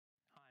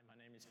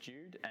is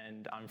Jude,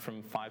 and I'm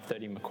from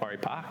 530 Macquarie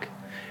Park,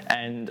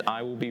 and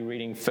I will be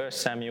reading 1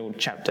 Samuel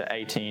chapter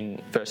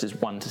 18, verses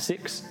 1 to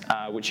 6,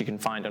 which you can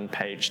find on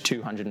page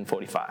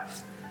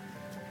 245.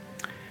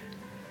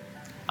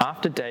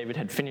 After David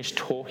had finished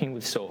talking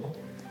with Saul,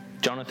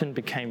 Jonathan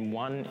became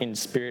one in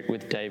spirit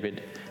with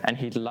David, and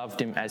he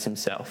loved him as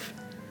himself.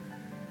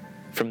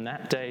 From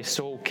that day,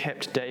 Saul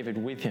kept David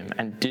with him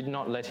and did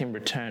not let him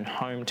return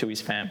home to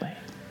his family.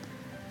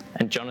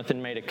 And Jonathan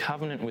made a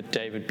covenant with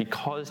David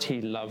because he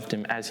loved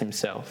him as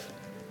himself.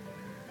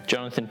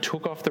 Jonathan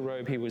took off the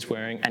robe he was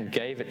wearing and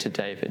gave it to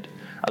David,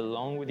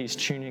 along with his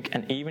tunic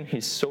and even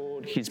his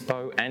sword, his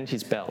bow, and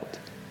his belt.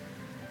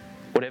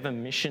 Whatever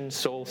mission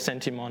Saul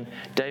sent him on,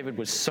 David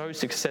was so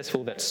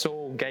successful that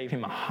Saul gave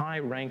him a high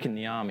rank in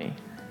the army.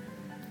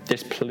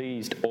 This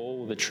pleased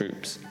all the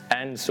troops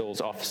and Saul's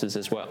officers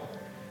as well.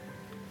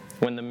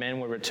 When the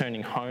men were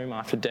returning home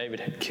after David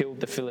had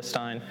killed the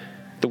Philistine,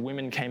 the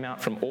women came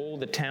out from all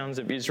the towns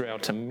of Israel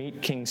to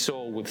meet King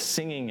Saul with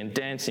singing and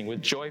dancing,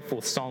 with joyful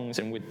songs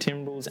and with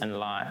timbrels and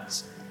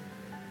lyres.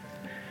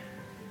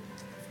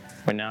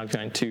 We're now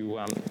going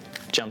to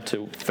jump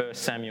to 1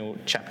 Samuel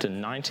chapter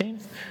 19,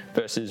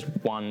 verses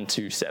 1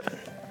 to 7,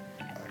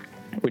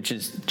 which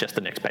is just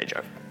the next page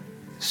over.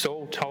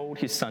 Saul told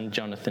his son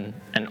Jonathan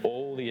and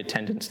all the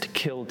attendants to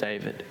kill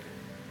David.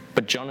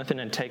 But Jonathan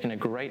had taken a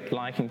great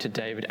liking to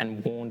David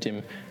and warned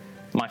him,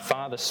 "My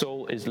father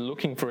Saul is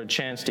looking for a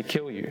chance to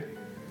kill you.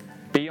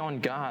 Be on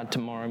guard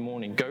tomorrow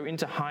morning. Go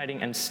into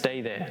hiding and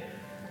stay there.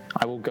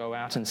 I will go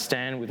out and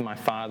stand with my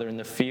father in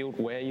the field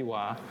where you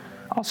are.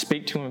 I'll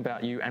speak to him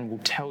about you and will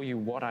tell you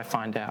what I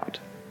find out."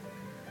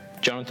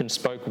 Jonathan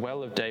spoke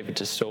well of David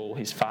to Saul,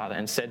 his father,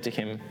 and said to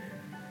him,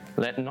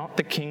 "Let not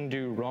the king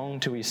do wrong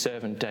to his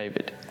servant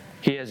David.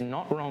 He has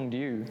not wronged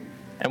you,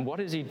 and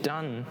what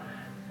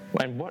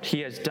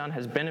he has done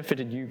has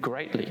benefited you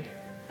greatly.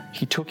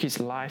 He took his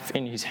life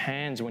in his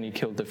hands when he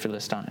killed the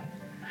Philistine.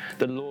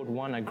 The Lord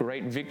won a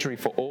great victory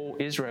for all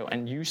Israel,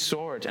 and you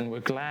saw it and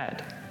were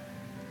glad.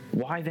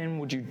 Why then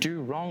would you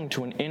do wrong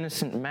to an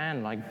innocent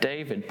man like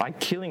David by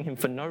killing him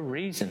for no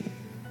reason?"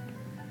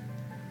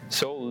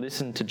 Saul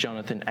listened to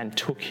Jonathan and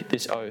took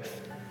this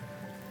oath,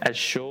 "As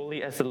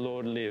surely as the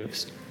Lord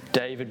lives,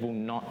 David will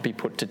not be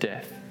put to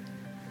death."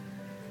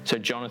 So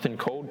Jonathan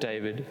called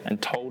David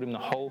and told him the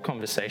whole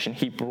conversation.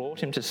 He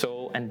brought him to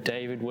Saul, and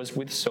David was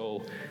with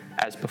Saul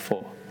as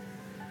before.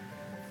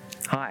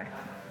 Hi,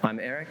 I'm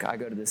Eric. I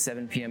go to the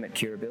 7 p.m. at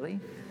Kirribilli,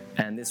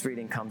 and this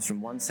reading comes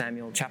from 1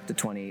 Samuel chapter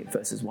 20,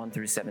 verses 1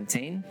 through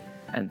 17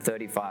 and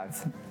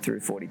 35 through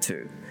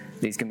 42.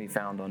 These can be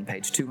found on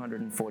page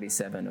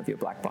 247 of your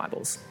Black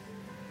Bibles.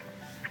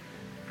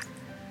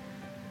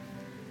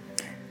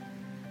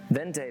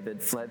 Then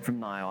David fled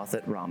from Naioth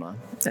at Ramah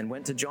and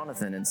went to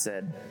Jonathan and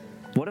said,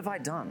 "What have I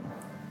done?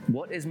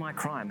 What is my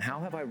crime? How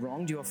have I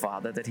wronged your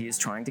father that he is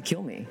trying to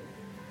kill me?"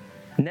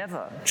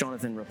 "Never,"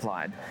 Jonathan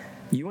replied.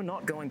 "You are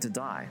not going to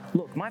die.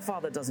 Look, my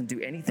father doesn't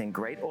do anything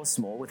great or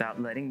small without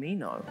letting me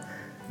know.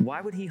 Why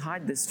would he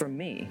hide this from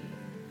me?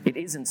 It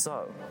isn't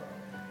so."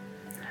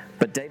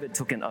 But David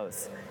took an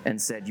oath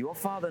and said, "Your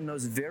father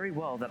knows very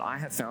well that I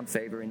have found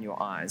favor in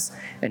your eyes,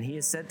 and he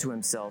has said to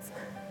himself,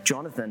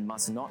 'Jonathan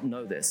must not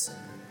know this,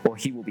 or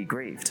he will be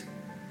grieved.'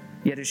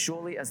 Yet as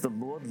surely as the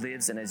Lord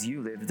lives and as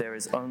you live, there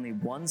is only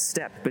one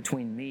step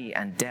between me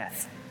and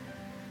death."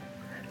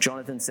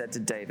 Jonathan said to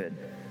David,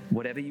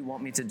 "Whatever you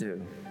want me to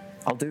do,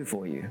 I'll do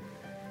for you."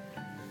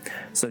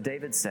 So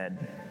David said,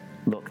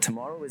 "Look,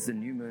 tomorrow is the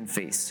new moon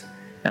feast,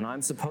 and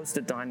I'm supposed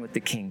to dine with the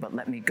king, but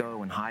let me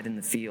go and hide in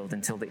the field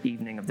until the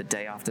evening of the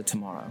day after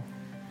tomorrow.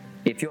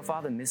 If your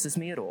father misses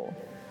me at all,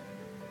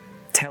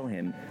 tell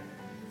him,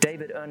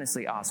 'David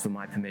earnestly asked for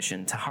my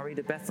permission to hurry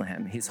to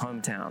Bethlehem, his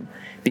hometown,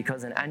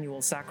 because an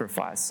annual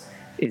sacrifice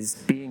is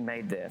being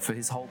made there for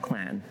his whole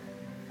clan.'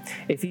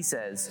 If he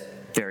says,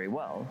 'Very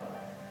well,'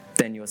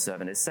 then your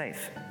servant is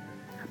safe.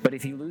 But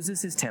if he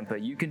loses his temper,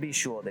 you can be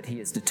sure that he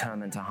is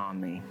determined to harm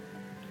me.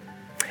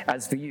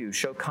 As for you,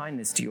 show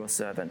kindness to your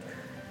servant,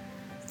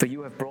 for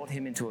you have brought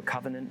him into a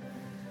covenant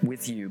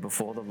with you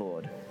before the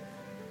Lord.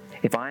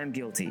 If I am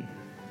guilty,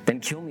 then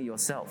kill me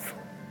yourself.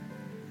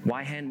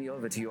 Why hand me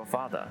over to your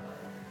father?"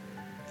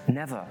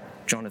 "Never,"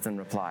 Jonathan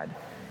replied.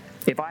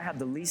 "If I had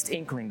the least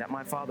inkling that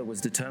my father was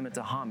determined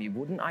to harm you,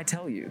 wouldn't I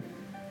tell you?"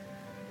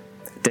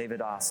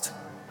 David asked,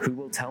 "Who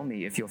will tell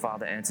me if your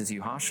father answers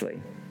you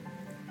harshly?"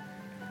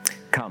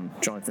 "Come,"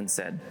 Jonathan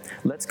said,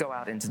 "let's go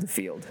out into the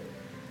field."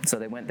 So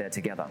they went there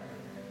together.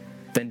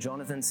 Then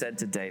Jonathan said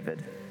to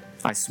David,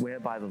 "I swear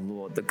by the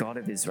Lord, the God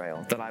of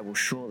Israel, that I will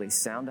surely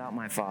sound out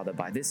my father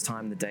by this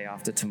time the day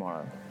after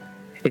tomorrow.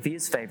 If he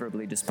is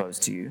favorably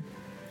disposed to you,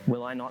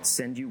 will I not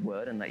send you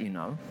word and let you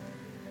know?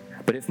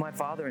 But if my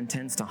father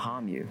intends to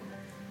harm you,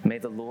 may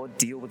the Lord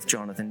deal with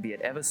Jonathan, be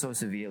it ever so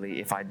severely,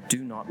 if I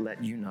do not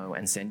let you know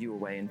and send you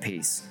away in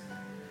peace.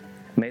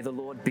 May the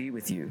Lord be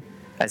with you,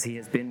 as he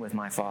has been with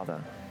my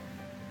father.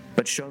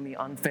 But show me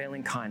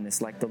unfailing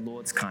kindness like the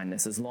Lord's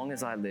kindness as long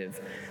as I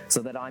live,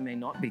 so that I may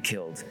not be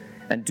killed,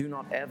 and do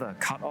not ever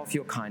cut off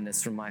your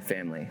kindness from my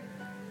family.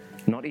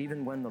 not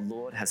even when the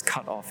Lord has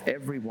cut off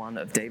every one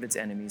of David's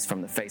enemies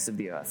from the face of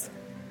the earth."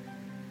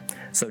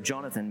 So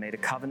Jonathan made a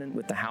covenant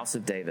with the house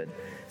of David,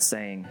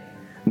 saying,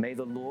 "May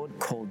the Lord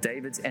call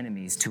David's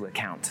enemies to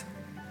account."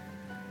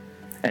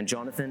 And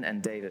Jonathan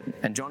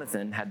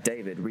had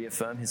David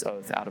reaffirm his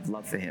oath out of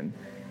love for him,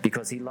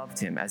 because he loved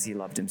him as he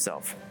loved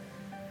himself.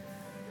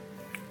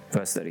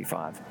 Verse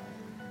 35.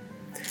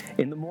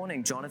 In the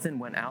morning, Jonathan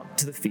went out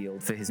to the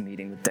field for his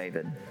meeting with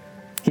David.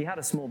 He had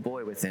a small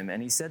boy with him,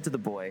 and he said to the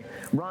boy,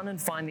 "Run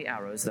and find the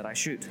arrows that I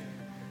shoot."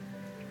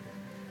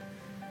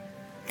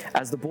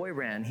 As the boy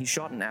ran, he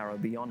shot an arrow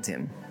beyond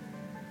him.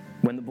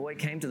 When the boy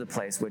came to the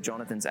place where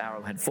Jonathan's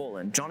arrow had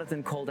fallen,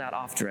 Jonathan called out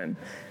after him,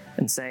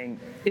 and saying,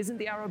 "Isn't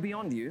the arrow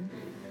beyond you?"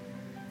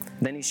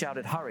 Then he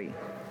shouted, "Hurry,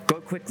 go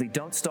quickly,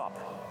 don't stop."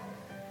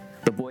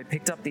 The boy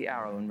picked up the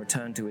arrow and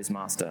returned to his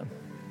master.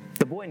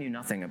 The boy knew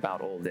nothing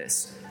about all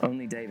this,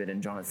 only David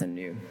and Jonathan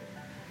knew.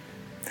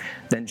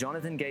 Then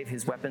Jonathan gave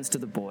his weapons to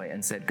the boy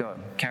and said, "Go,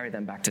 carry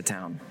them back to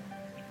town."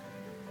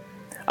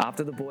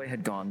 After the boy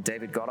had gone,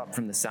 David got up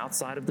from the south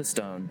side of the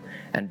stone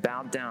and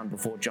bowed down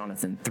before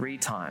Jonathan 3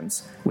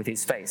 times with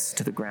his face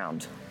to the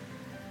ground.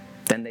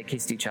 Then they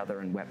kissed each other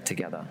and wept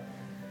together,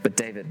 but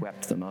David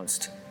wept the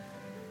most.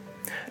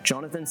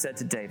 Jonathan said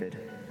to David,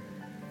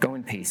 "Go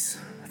in peace,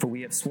 for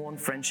we have sworn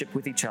friendship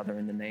with each other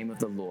in the name of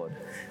the Lord,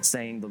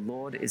 saying, 'The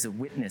Lord is a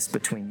witness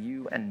between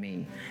you and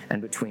me,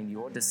 and between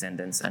your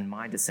descendants and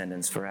my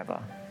descendants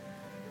forever.'"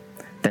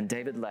 Then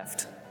David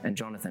left, and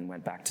Jonathan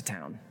went back to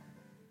town.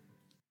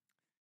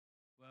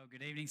 Well,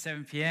 good evening,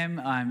 7 p.m.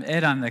 I'm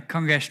Ed. I'm the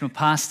congregational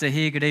pastor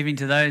here. Good evening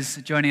to those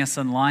joining us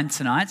online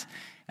tonight.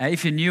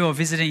 If you're new or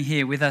visiting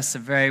here with us, a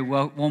very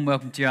warm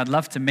welcome to you. I'd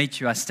love to meet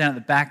you. I stand at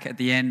the back at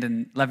the end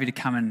and love you to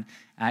come and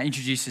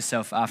introduce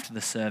yourself after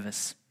the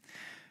service.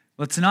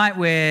 Well, tonight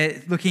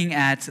we're looking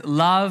at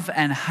love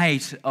and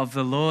hate of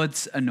the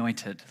Lord's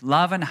anointed.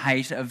 Love and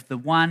hate of the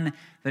one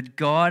that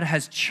God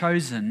has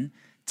chosen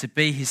to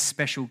be his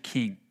special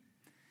king.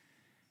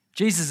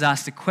 Jesus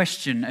asked a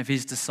question of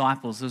his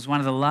disciples. It was one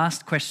of the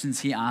last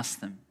questions he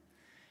asked them.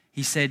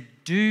 He said,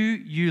 "Do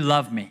you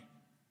love me?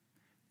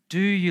 Do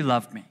you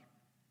love me?"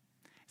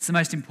 It's the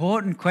most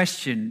important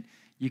question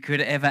you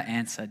could ever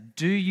answer.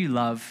 Do you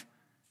love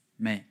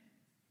me?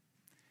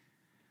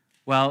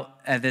 Well,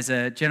 there's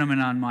a gentleman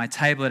on my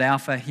table at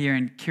Alpha here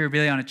in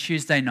Kirribilli on a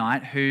Tuesday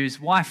night whose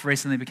wife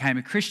recently became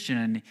a Christian,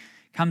 and he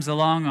comes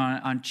along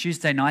on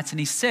Tuesday nights, and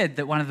he said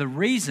that one of the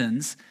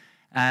reasons,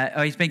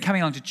 he's been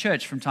coming along to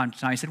church from time to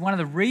time, he said one of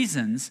the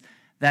reasons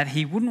that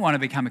he wouldn't want to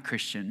become a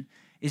Christian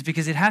is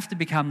because he'd have to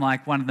become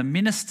like one of the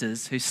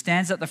ministers who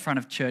stands at the front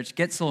of church,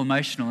 gets all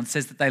emotional and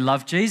says that they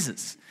love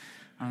Jesus.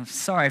 I'm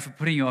sorry for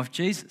putting you off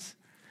Jesus.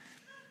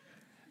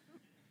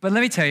 But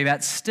let me tell you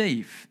about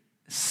Steve.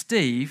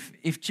 Steve,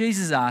 if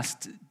Jesus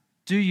asked,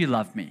 "Do you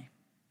love me?"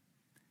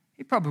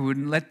 he probably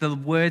wouldn't let the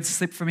words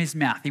slip from his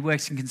mouth. He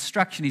works in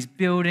construction, he's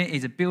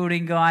a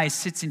building guy, he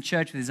sits in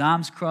church with his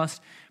arms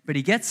crossed, but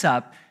he gets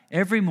up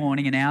every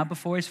morning an hour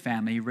before his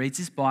family, he reads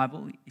his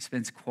Bible, he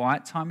spends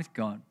quiet time with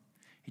God.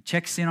 He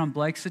checks in on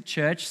blokes at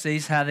church,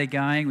 sees how they're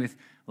going with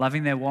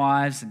loving their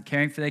wives and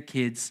caring for their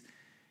kids.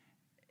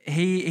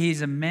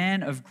 He's a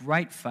man of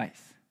great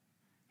faith.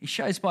 He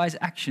shows by his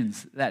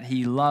actions that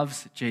he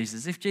loves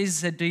Jesus. If Jesus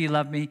said, "Do you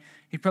love me?"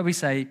 he'd probably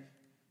say,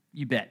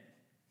 "You bet."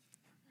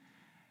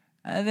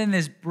 And then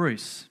there's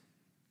Bruce.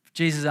 If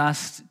Jesus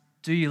asked,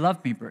 "Do you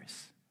love me,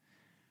 Bruce?"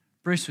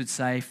 Bruce would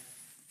say,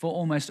 "For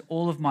almost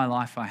all of my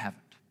life, I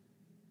haven't.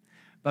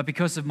 But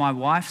because of my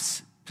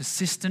wife's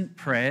persistent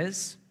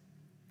prayers,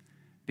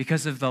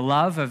 because of the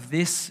love of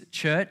this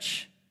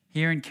church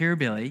here in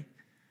Kirribilli,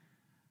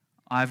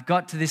 I've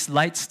got to this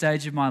late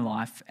stage of my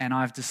life and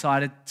I've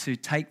decided to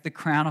take the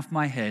crown off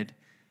my head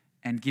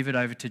and give it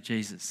over to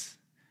Jesus.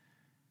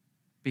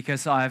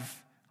 Because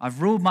I've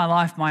ruled my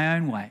life my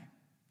own way.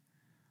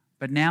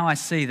 But now I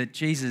see that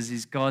Jesus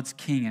is God's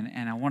king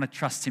and I want to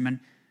trust him. And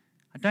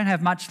I don't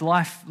have much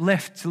life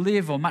left to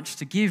live or much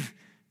to give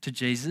to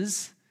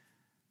Jesus."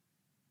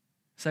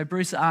 So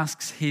Bruce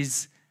asks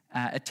his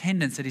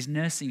attendants at his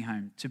nursing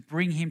home to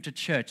bring him to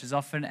church as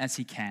often as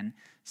he can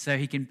so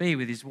he can be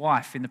with his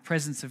wife in the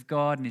presence of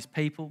God and his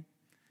people.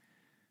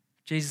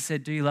 Jesus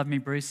said, "Do you love me,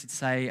 Bruce?" He'd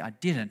say, "I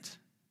didn't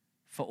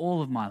for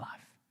all of my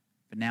life,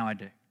 but now I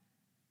do."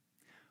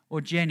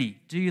 Or Jenny,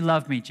 "Do you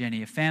love me,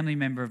 Jenny?" a family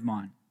member of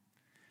mine.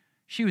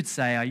 She would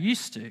say, "I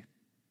used to,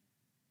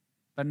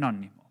 but not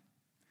anymore.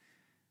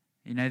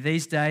 You know,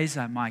 these days,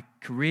 my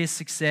career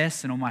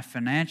success and all my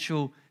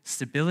financial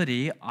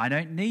stability, I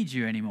don't need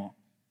you anymore.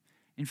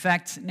 In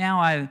fact,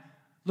 now I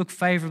look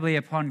favorably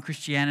upon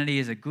Christianity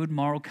as a good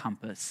moral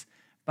compass,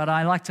 but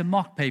I like to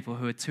mock people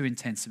who are too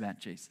intense about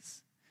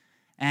Jesus.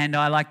 And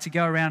I like to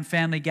go around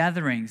family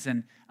gatherings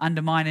and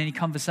undermine any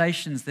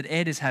conversations that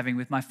Ed is having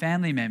with my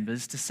family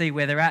members to see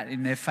where they're at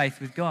in their faith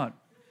with God."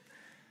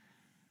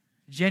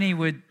 Jenny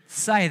would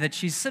say that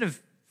she's sort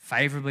of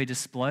favorably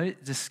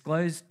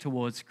disclosed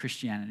towards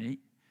Christianity,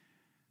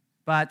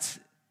 but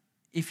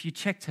if you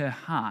checked her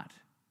heart,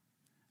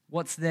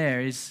 what's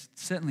there is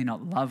certainly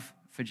not love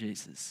for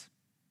Jesus.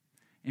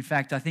 In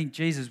fact, I think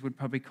Jesus would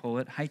probably call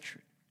it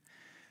hatred.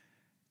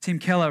 Tim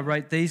Keller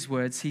wrote these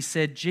words. He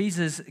said,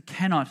 Jesus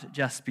cannot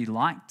just be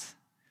liked.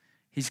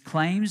 His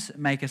claims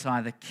make us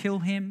either kill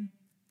him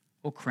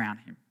or crown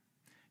him.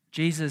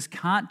 Jesus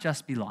can't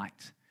just be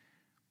liked.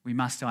 We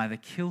must either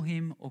kill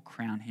him or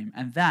crown him.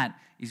 And that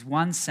is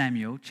 1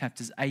 Samuel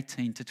chapters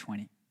 18 to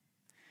 20.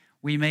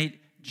 We meet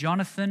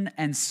Jonathan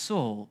and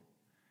Saul.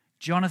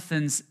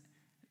 Jonathan's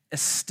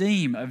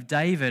esteem of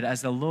David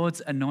as the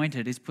Lord's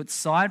anointed is put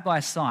side by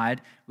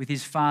side with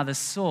his father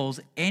Saul's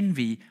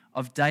envy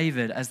of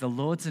David as the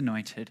Lord's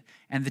anointed.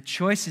 And the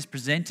choice is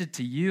presented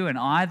to you and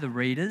I, the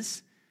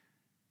readers.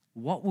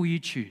 What will you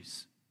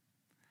choose?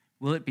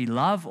 Will it be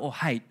love or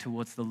hate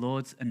towards the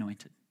Lord's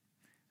anointed?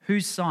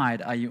 Whose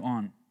side are you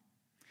on?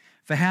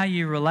 For how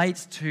you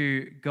relate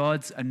to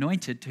God's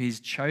anointed, to his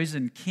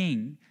chosen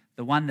king,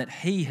 the one that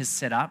he has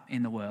set up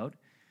in the world,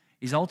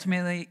 is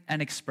ultimately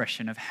an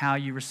expression of how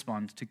you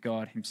respond to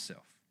God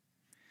himself.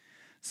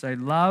 So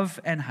love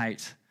and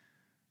hate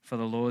for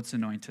the Lord's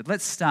anointed.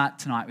 Let's start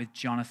tonight with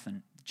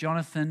Jonathan.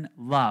 Jonathan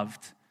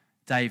loved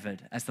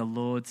David as the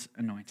Lord's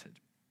anointed.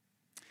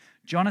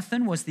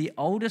 Jonathan was the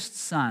oldest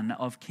son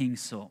of King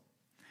Saul.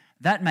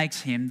 That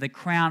makes him the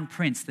crown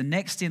prince, the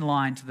next in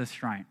line to the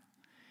throne.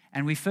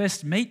 And we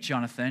first meet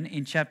Jonathan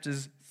in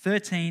chapters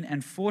 13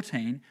 and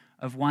 14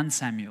 of 1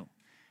 Samuel,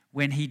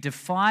 when he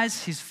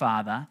defies his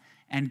father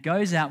and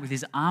goes out with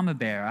his armor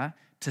bearer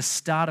to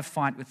start a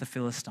fight with the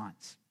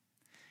Philistines.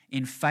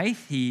 In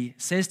faith, he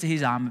says to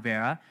his armor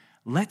bearer,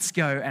 let's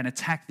go and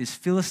attack this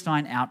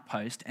Philistine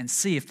outpost and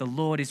see if the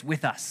Lord is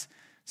with us.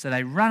 So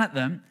they run at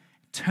them,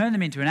 turn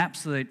them into an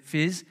absolute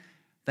fizz.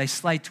 They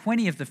slay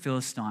 20 of the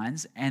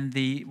Philistines, and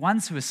the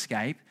ones who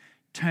escape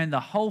turn the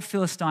whole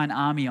Philistine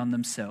army on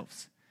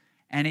themselves.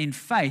 And in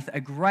faith, a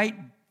great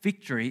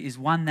victory is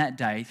won that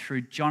day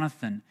through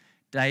Jonathan,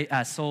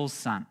 Saul's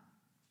son.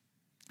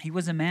 He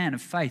was a man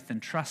of faith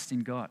and trust in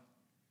God.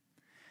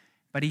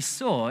 But he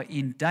saw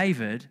in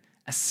David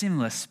a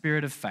similar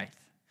spirit of faith.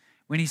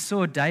 When he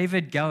saw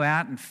David go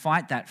out and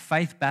fight that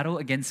faith battle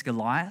against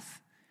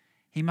Goliath,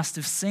 he must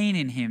have seen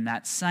in him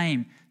that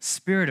same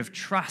spirit of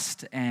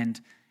trust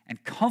and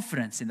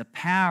confidence in the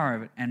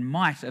power and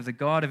might of the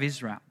God of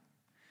Israel.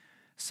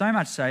 So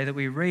much so that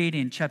we read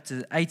in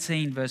chapter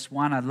 18, verse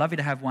 1. I'd love you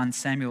to have 1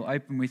 Samuel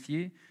open with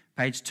you,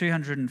 page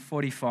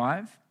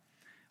 245.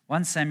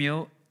 1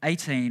 Samuel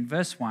 18,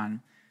 verse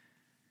 1.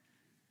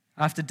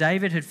 After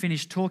David had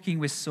finished talking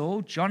with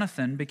Saul,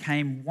 Jonathan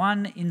became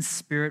one in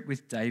spirit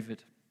with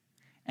David,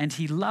 and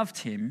he loved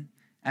him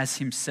as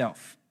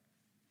himself.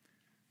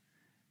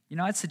 You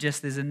know, I'd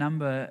suggest there's a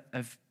number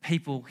of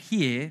people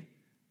here,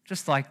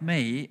 just like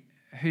me,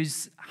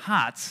 whose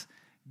hearts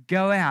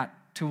go out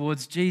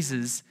towards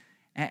Jesus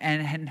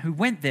and who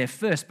went there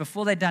first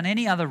before they'd done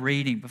any other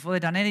reading, before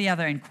they'd done any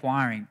other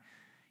inquiring.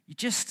 You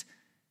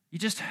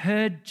just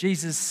heard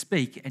Jesus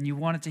speak and you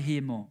wanted to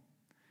hear more.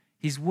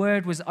 His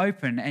word was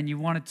open and you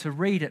wanted to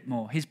read it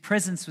more. His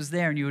presence was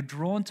there and you were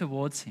drawn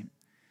towards him.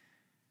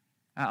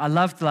 I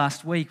loved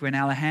last week when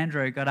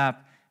Alejandro got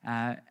up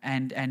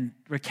and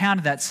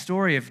recounted that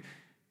story of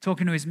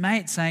talking to his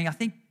mate saying, I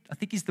think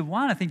he's the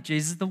one. I think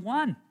Jesus is the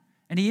one.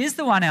 And he is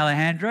the one,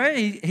 Alejandro.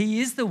 He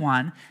is the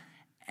one.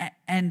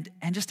 And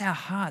just our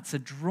hearts are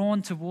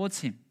drawn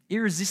towards him,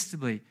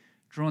 irresistibly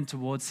drawn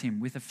towards him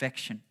with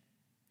affection.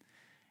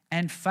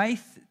 And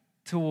faith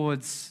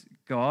towards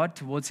God,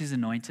 towards his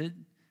anointed,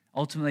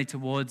 ultimately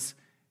towards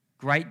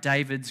great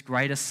David's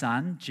greater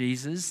son,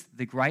 Jesus,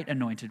 the great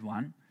anointed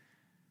one,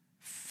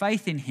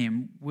 faith in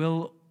him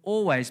will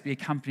always be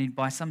accompanied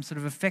by some sort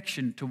of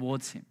affection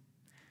towards him.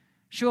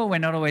 Sure, we're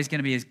not always going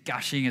to be as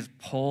gushing as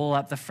Paul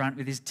up the front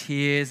with his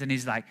tears and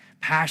his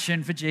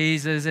passion for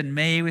Jesus, and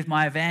me with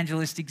my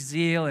evangelistic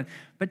zeal,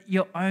 but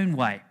your own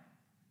way.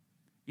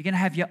 You're going to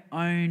have your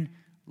own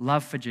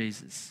love for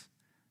Jesus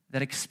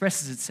that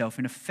expresses itself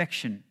in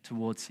affection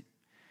towards him.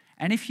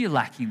 And if you're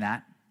lacking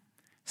that,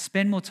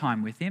 spend more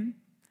time with him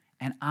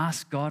and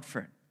ask God for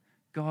it.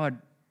 God,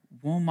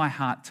 warm my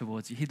heart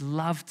towards you. He'd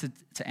love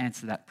to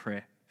answer that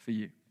prayer for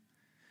you.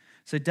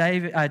 So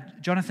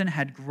Jonathan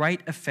had great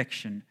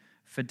affection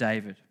for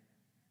David.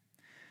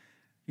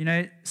 You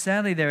know,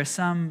 sadly, there are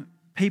some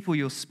people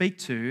you'll speak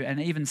to, and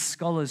even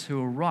scholars who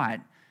will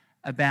write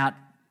about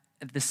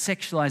the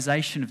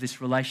sexualization of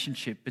this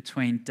relationship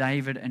between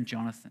David and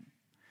Jonathan.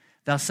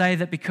 They'll say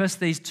that because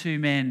these two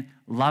men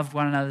loved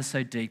one another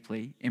so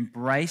deeply,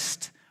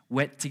 embraced,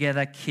 wept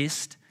together,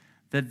 kissed,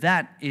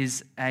 that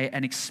is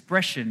an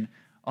expression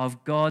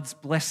of God's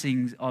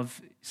blessings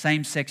of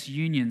same-sex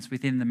unions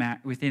within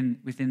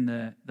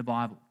the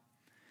Bible.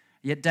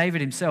 Yet David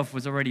himself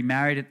was already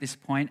married at this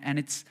point, and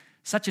it's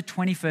such a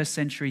 21st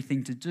century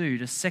thing to do,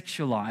 to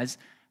sexualize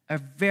a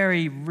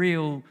very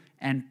real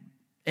and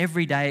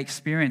everyday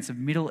experience of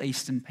Middle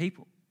Eastern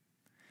people.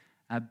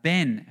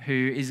 Ben, who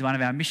is one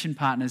of our mission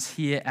partners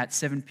here at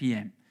 7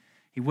 p.m,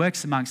 he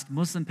works amongst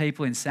Muslim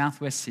people in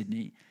southwest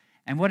Sydney.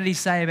 And what did he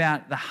say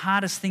about the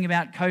hardest thing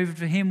about COVID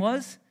for him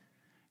was?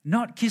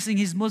 Not kissing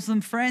his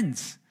Muslim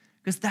friends,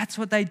 Because that's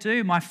what they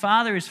do. My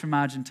father is from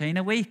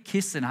Argentina. We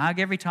kiss and hug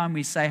every time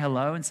we say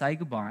hello and say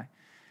goodbye.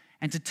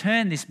 And to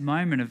turn this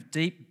moment of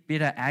deep,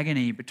 bitter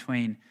agony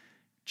between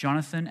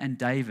Jonathan and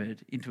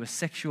David into a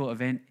sexual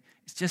event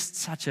is just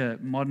such a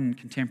modern,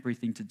 contemporary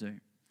thing to do.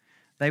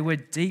 They were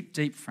deep,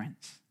 deep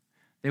friends.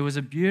 There was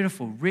a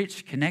beautiful,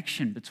 rich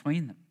connection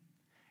between them.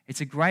 It's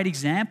a great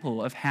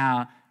example of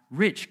how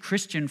rich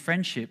Christian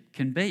friendship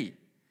can be,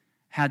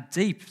 how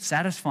deep,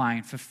 satisfying,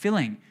 and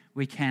fulfilling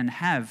we can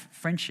have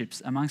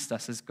friendships amongst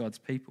us as God's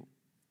people.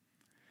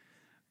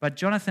 But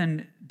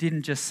Jonathan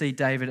didn't just see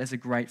David as a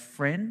great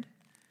friend.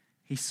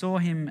 He saw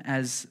him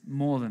as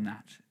more than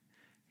that.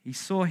 He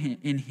saw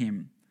in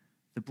him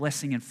the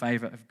blessing and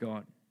favor of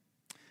God.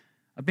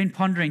 I've been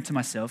pondering to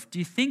myself, do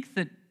you think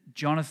that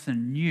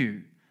Jonathan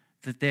knew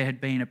that there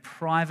had been a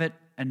private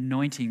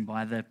anointing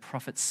by the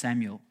prophet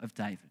Samuel of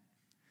David?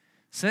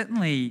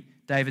 Certainly,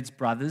 David's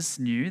brothers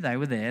knew. They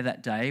were there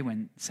that day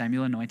when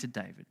Samuel anointed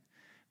David.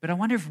 But I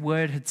wonder if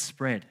word had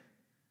spread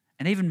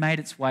and even made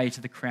its way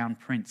to the crown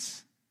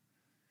prince.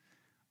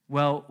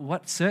 Well,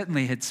 what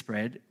certainly had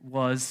spread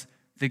was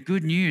the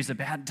good news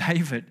about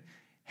David.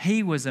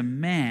 He was a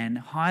man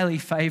highly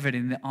favored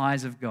in the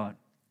eyes of God.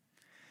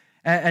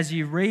 As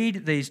you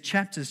read these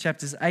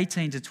chapters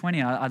 18 to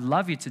 20, I'd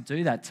love you to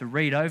do that, to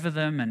read over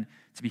them and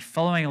to be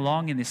following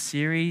along in this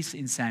series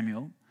in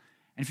Samuel.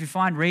 And if you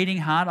find reading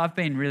hard, I've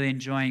been really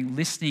enjoying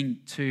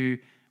listening to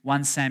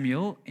 1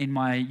 Samuel in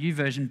my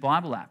YouVersion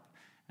Bible app.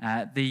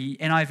 The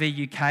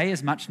NIV UK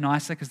is much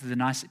nicer because there's a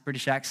nice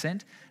British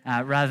accent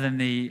rather than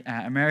the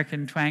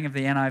American twang of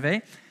the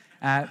NIV.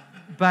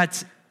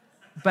 But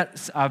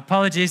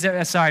apologies,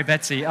 sorry,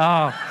 Betsy.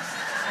 Oh.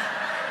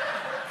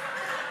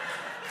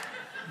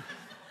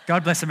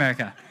 God bless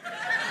America.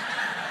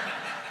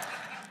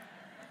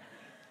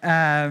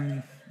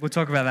 We'll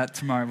talk about that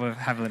tomorrow. We'll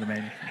have a little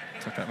meeting.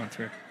 Talk that one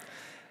through.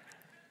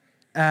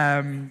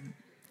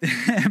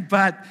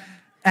 But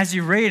as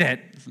you read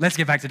it, let's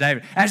get back to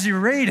David. As you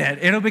read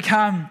it, it'll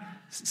become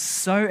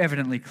so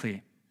evidently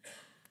clear.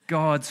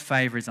 God's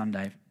favor is on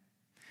David.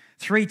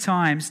 3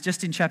 times,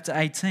 just in chapter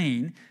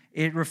 18,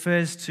 it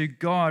refers to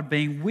God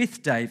being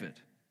with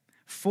David.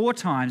 4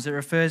 times it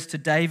refers to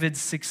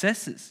David's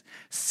successes.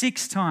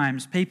 6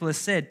 times people are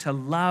said to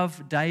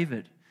love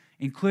David,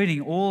 including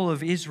all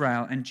of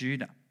Israel and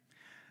Judah.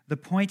 The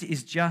point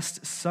is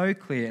just so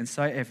clear and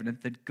so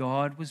evident that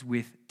God was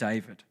with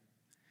David.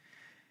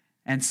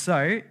 And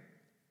so,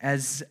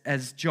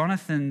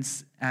 Jonathan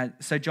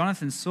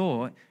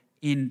saw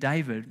in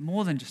David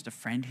more than just a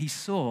friend. He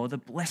saw the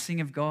blessing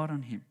of God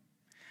on him.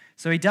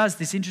 So he does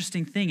this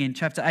interesting thing in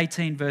chapter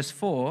 18, verse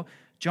 4.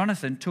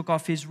 Jonathan took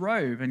off his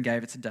robe and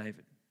gave it to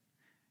David.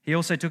 He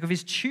also took of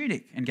his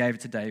tunic and gave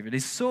it to David,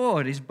 his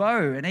sword, his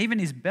bow, and even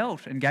his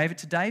belt, and gave it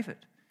to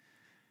David.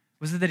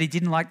 Was it that he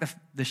didn't like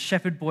the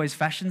shepherd boy's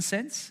fashion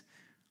sense?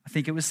 I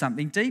think it was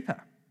something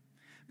deeper.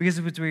 Because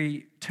as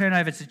we turn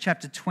over to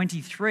chapter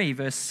 23,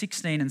 verse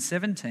 16 and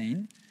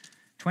 17,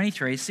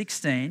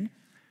 16,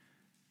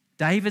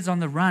 David's on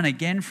the run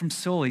again from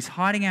Saul. He's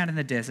hiding out in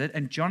the desert,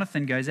 and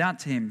Jonathan goes out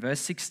to him. Verse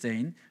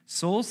 16,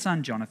 Saul's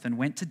son Jonathan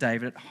went to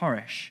David at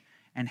Horesh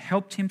and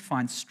helped him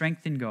find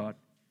strength in God.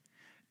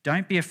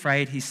 "Don't be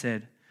afraid," he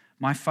said.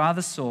 "My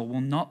father Saul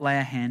will not lay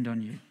a hand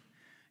on you.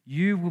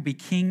 You will be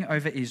king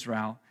over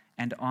Israel,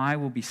 and I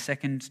will be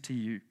second to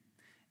you.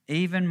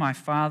 Even my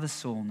father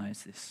Saul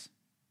knows this.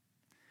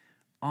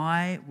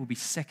 I will be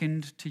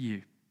second to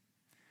you."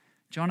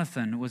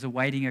 Jonathan was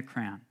awaiting a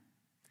crown,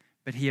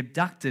 but he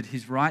abducted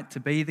his right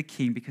to be the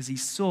king because he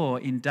saw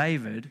in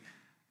David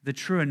the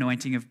true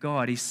anointing of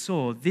God. He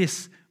saw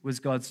this was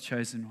God's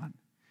chosen one.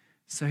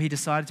 So he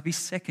decided to be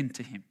second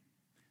to him,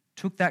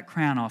 took that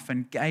crown off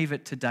and gave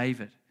it to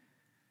David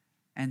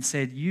and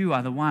said, "You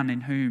are the one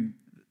in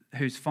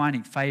who's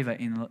finding favor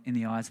in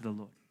the eyes of the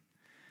Lord."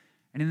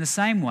 And in the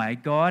same way,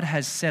 God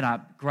has set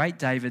up great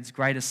David's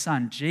greatest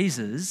son,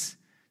 Jesus,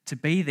 to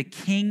be the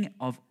king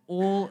of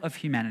all of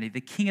humanity,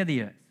 the king of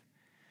the earth.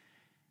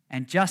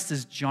 And just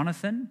as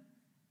Jonathan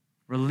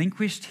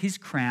relinquished his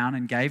crown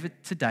and gave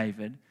it to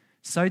David,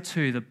 so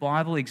too the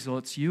Bible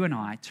exhorts you and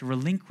I to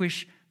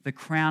relinquish the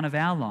crown of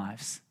our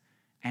lives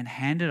and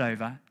hand it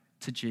over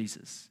to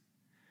Jesus.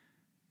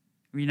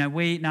 You know,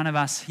 none of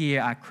us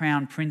here are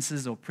crown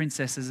princes or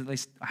princesses. At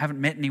least I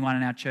haven't met anyone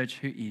in our church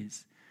who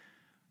is.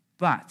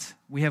 But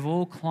we have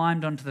all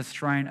climbed onto the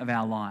throne of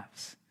our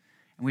lives.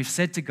 And we've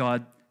said to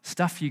God,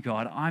 "Stuff you,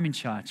 God. I'm in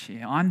charge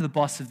here. I'm the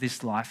boss of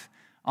this life.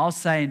 I'll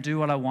say and do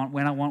what I want,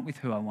 when I want, with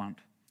who I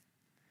want."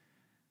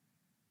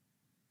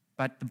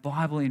 But the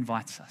Bible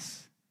invites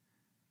us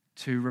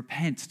to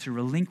repent, to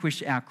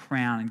relinquish our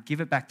crown and give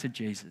it back to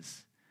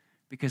Jesus,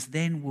 because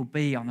then we'll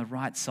be on the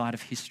right side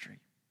of history.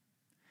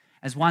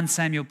 As 1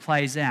 Samuel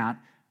plays out,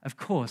 of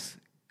course,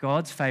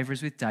 God's favor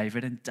is with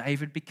David, and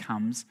David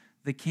becomes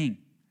the king.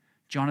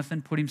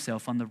 Jonathan put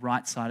himself on the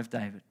right side of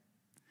David.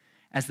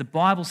 As the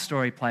Bible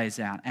story plays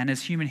out, and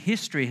as human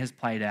history has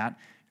played out,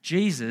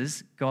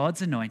 Jesus,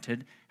 God's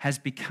anointed, has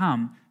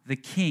become the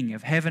king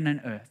of heaven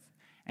and earth.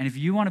 And if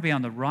you want to be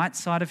on the right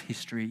side of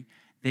history,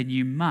 then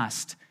you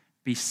must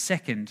be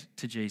second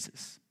to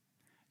Jesus.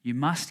 You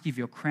must give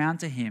your crown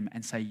to him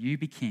and say, you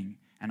be king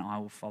and I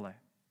will follow.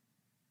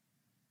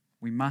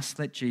 We must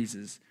let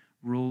Jesus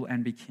rule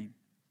and be king.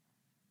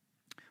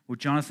 Well,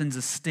 Jonathan's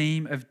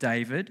esteem of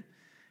David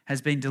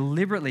has been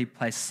deliberately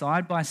placed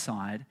side by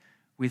side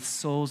with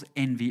Saul's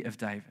envy of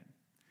David.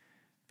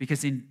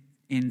 Because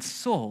in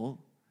Saul,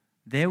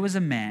 there was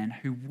a man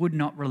who would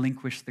not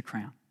relinquish the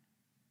crown.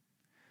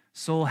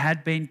 Saul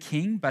had been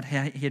king, but he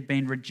had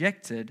been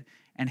rejected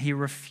and he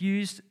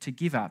refused to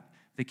give up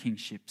the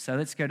kingship. So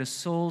let's go to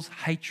Saul's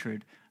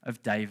hatred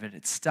of David.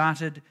 It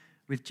started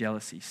with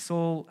jealousy.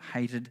 Saul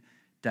hated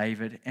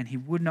David and he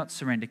would not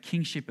surrender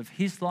kingship of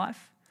his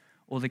life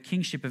or the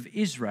kingship of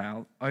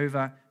Israel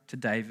over to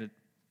David.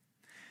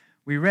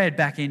 We read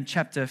back in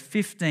chapter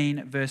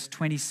 15, verse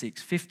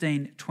 26,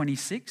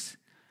 15:26,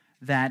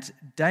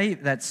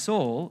 that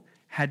Saul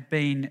had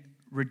been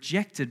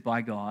rejected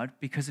by God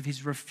because of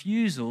his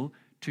refusal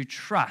to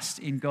trust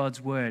in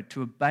God's word,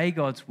 to obey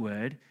God's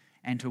word,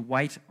 and to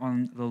wait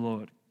on the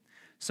Lord.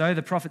 So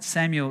the prophet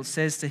Samuel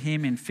says to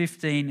him in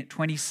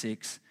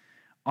 15:26,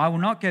 I will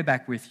not go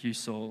back with you,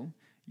 Saul.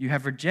 You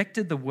have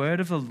rejected the word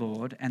of the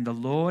Lord, and the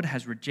Lord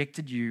has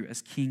rejected you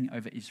as king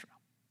over Israel.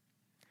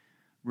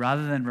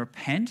 Rather than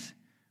repent,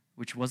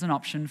 which was an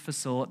option for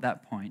Saul at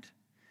that point,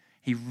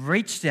 he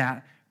reached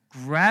out,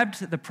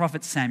 grabbed the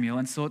prophet Samuel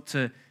and sought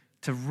to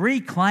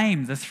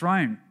reclaim the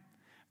throne.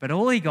 But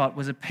all he got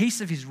was a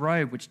piece of his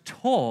robe which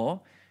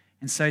tore.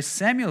 And so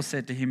Samuel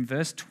said to him,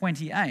 verse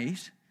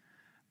 28,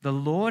 the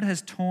Lord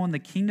has torn the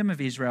kingdom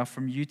of Israel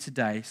from you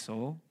today,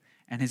 Saul,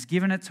 and has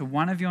given it to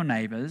one of your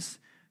neighbors,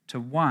 to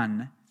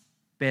one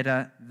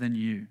better than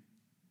you.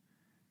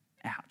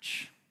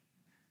 Ouch.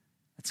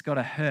 It's got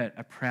to hurt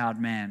a proud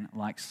man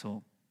like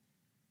Saul.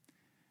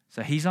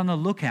 So he's on the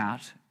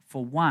lookout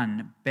for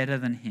one better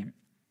than him,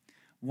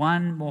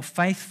 one more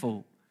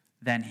faithful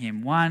than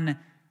him, one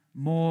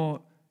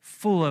more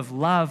full of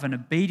love and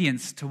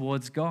obedience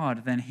towards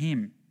God than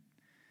him.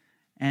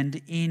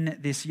 And in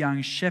this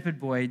young shepherd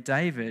boy,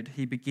 David,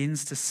 he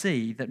begins to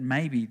see that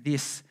maybe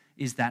this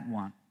is that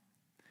one.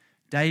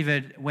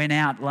 David went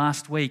out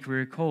last week, we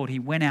recalled, he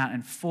went out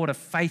and fought a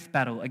faith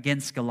battle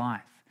against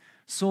Goliath.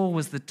 Saul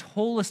was the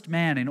tallest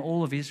man in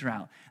all of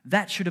Israel.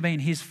 That should have been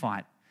his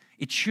fight.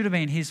 It should have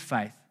been his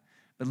faith.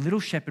 But little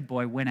shepherd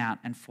boy went out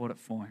and fought it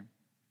for him.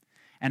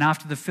 And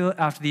after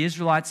the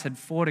Israelites had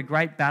fought a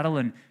great battle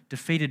and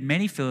defeated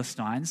many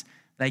Philistines,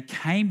 they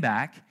came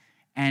back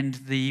and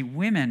the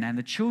women and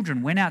the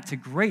children went out to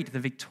greet the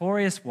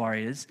victorious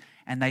warriors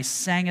and they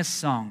sang a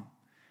song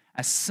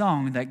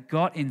that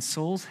got in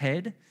Saul's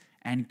head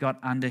and got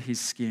under his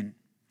skin.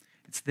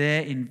 It's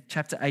there in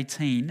chapter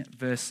 18,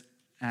 verse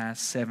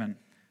 7.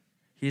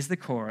 Here's the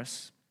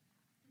chorus.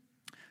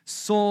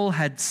 Saul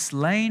had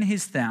slain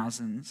his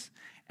thousands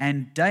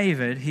and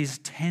David his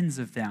tens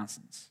of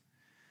thousands.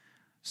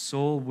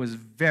 Saul was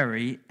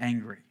very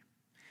angry.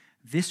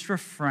 This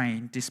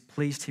refrain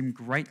displeased him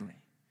greatly.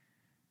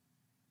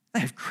 They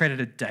have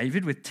credited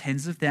David with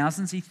tens of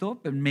thousands, he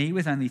thought, but me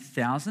with only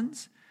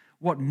thousands?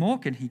 What more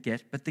can he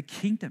get but the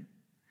kingdom?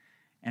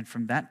 And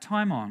from that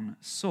time on,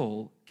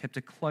 Saul kept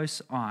a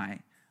close eye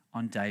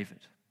on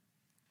David.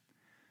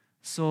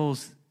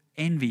 Saul's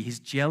envy, his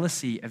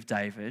jealousy of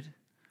David,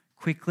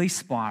 quickly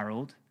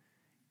spiraled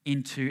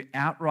into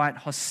outright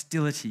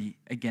hostility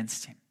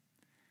against him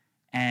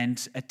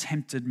and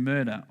attempted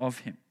murder of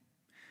him.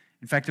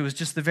 In fact, it was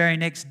just the very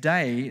next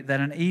day that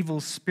an evil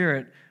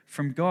spirit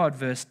from God,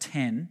 verse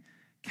 10,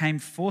 came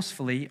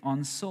forcefully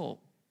on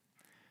Saul.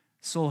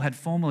 Saul had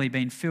formerly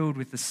been filled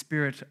with the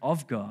Spirit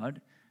of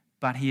God,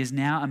 but he is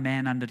now a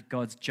man under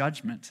God's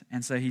judgment,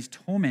 and so he's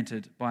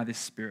tormented by this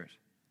spirit.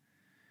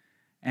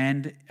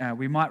 And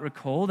we might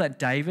recall that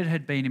David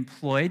had been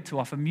employed to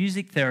offer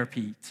music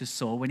therapy to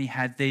Saul when he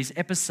had these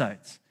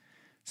episodes.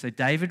 So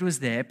David was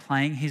there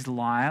playing his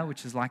lyre,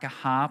 which is like a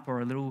harp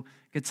or a little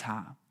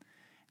guitar.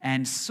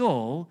 And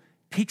Saul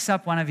picks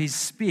up one of his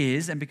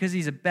spears, and because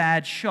he's a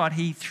bad shot,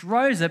 he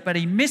throws it, but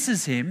he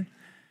misses him.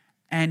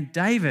 And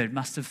David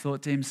must have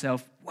thought to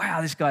himself,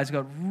 wow, this guy's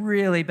got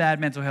really bad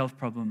mental health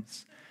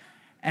problems.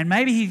 And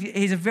maybe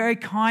he's a very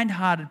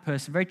kind-hearted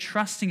person, very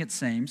trusting it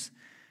seems.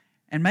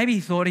 And maybe he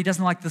thought he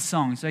doesn't like the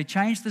song. So he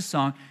changed the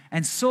song,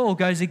 and Saul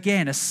goes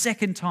again a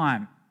second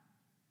time.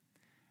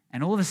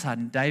 And all of a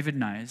sudden, David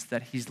knows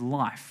that his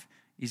life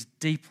is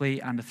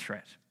deeply under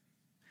threat.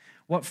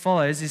 What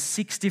follows is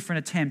 6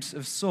 different attempts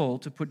of Saul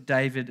to put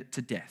David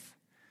to death.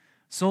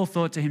 Saul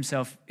thought to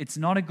himself, it's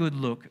not a good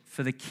look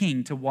for the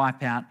king to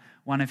wipe out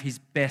one of his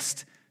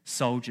best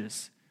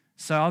soldiers.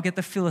 So I'll get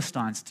the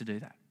Philistines to do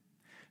that.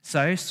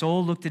 So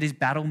Saul looked at his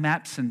battle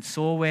maps and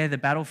saw where the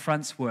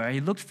battlefronts were. He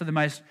looked for the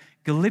most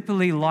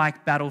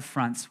Gallipoli-like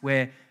battlefronts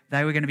where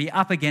they were going to be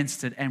up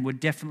against it and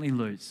would definitely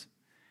lose.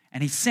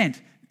 And he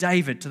sent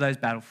David to those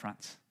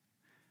battlefronts.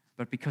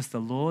 But because the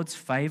Lord's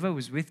favor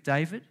was with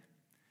David,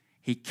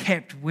 he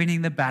kept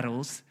winning the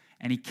battles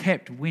and he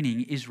kept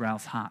winning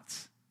Israel's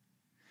hearts.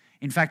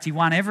 In fact, he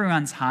won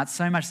everyone's hearts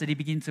so much that he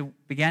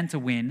began to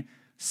win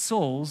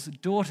Saul's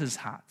daughters'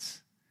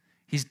 hearts.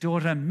 his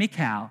daughter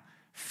Michal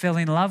fell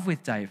in love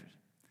with David.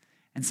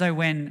 And so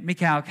when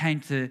Michal came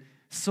to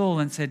Saul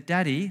and said,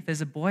 "Daddy, there's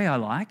a boy I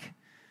like,"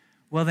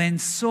 well then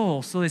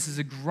Saul saw this as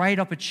a great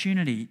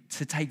opportunity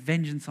to take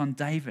vengeance on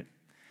David.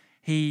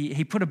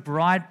 He put a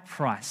bride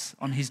price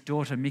on his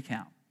daughter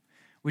Michal,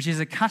 which is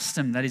a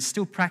custom that is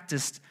still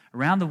practiced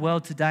around the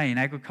world today in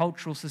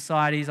agricultural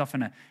societies.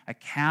 Often a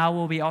cow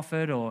will be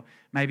offered, or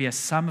maybe a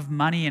sum of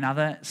money in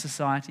other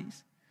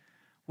societies.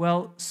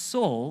 Well,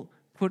 Saul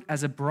put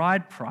as a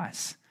bride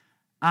price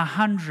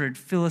 100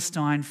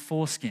 Philistine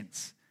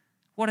foreskins.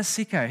 What a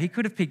sicko. He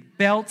could have picked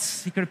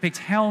belts, he could have picked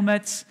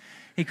helmets,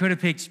 he could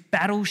have picked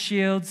battle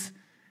shields.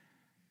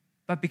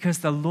 But because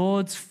the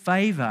Lord's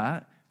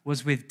favor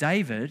was with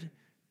David,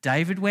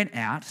 David went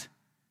out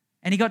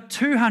and he got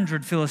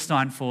 200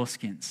 Philistine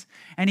foreskins.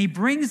 And he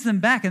brings them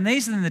back. And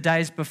these are in the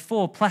days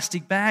before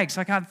plastic bags.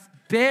 I can't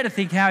bear to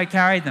think how he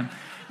carried them.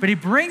 But he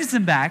brings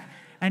them back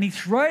and he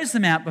throws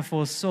them out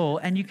before Saul.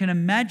 And you can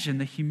imagine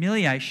the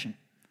humiliation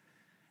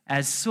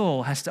as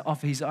Saul has to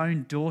offer his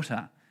own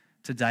daughter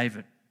to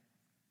David.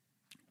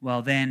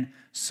 Well, then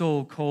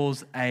Saul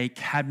calls a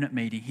cabinet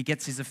meeting. He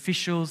gets his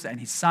officials and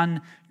his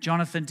son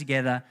Jonathan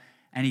together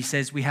and he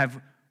says, "We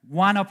have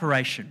one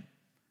operation.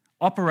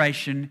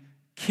 Operation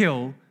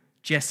kill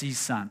Jesse's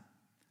son.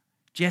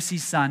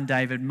 Jesse's son,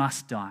 David,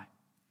 must die."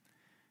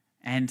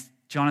 And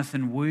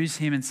Jonathan woos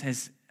him and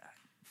says,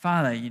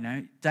 "Father,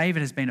 David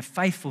has been a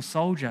faithful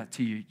soldier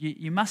to you.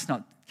 You must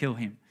not kill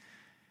him."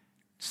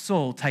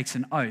 Saul takes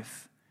an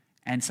oath.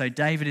 And so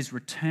David is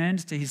returned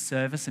to his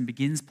service and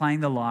begins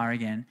playing the lyre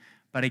again.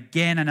 But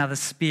again, another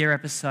spear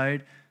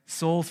episode.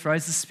 Saul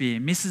throws the spear,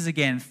 misses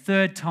again.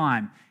 Third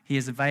time, he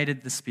has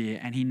evaded the spear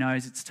and he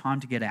knows it's time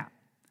to get out.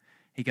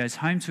 He goes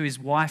home to his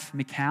wife,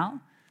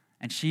 Michal,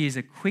 and she is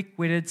a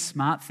quick-witted,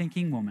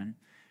 smart-thinking woman.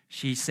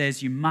 She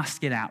says, "You must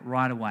get out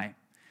right away."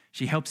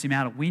 She helps him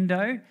out a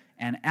window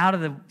and out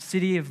of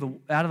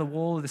the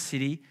wall of the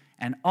city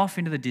and off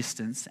into the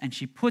distance, and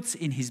she puts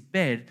in his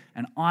bed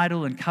an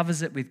idol and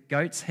covers it with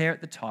goat's hair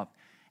at the top.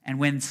 And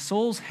when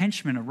Saul's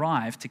henchmen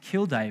arrive to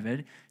kill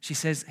David, she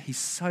says, "He's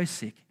so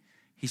sick,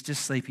 he's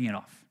just sleeping it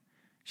off."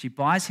 She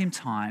buys him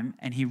time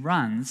and he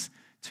runs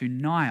to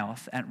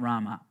Naioth at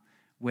Ramah,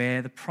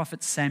 where the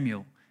prophet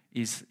Samuel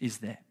is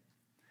there.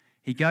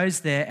 He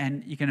goes there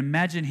and you can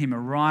imagine him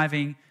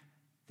arriving.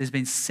 There's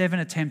been 7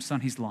 attempts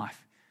on his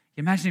life.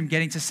 You imagine him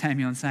getting to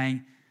Samuel and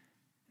saying,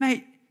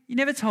 "Mate, you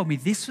never told me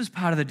this was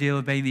part of the deal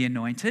of being the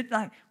anointed.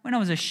 Like when I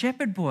was a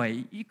shepherd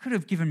boy, you could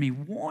have given me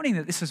warning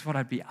that this is what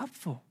I'd be up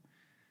for."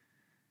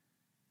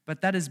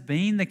 But that has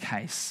been the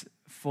case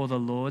for the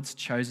Lord's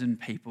chosen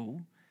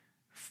people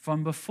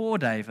from before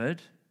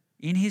David,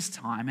 in his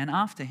time, and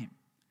after him.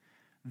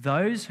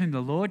 Those whom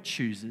the Lord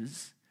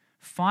chooses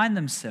find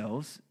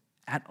themselves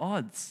at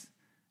odds,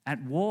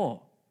 at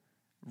war,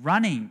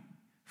 running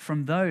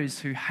from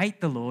those who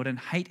hate the Lord and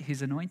hate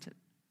his anointed.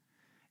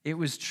 It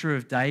was true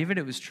of David,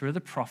 it was true of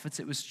the prophets,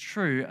 it was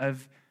true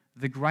of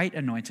the great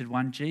anointed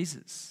one,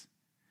 Jesus.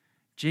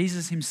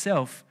 Jesus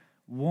himself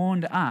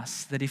warned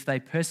us that if they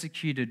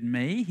persecuted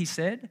me, he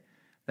said,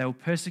 they will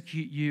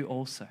persecute you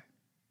also.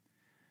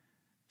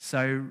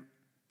 So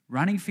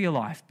running for your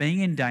life, being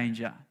in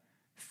danger,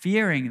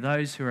 fearing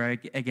those who are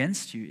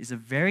against you is a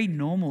very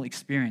normal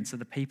experience of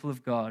the people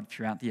of God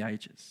throughout the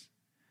ages.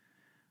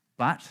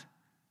 But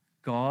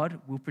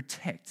God will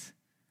protect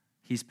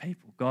his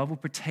people. God will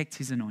protect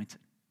his anointed.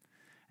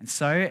 And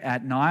so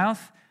at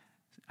Naioth,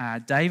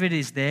 David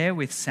is there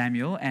with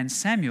Samuel, and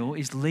Samuel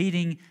is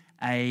leading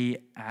a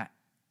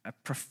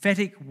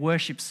prophetic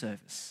worship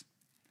service.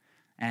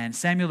 And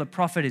Samuel the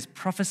prophet is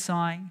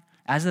prophesying,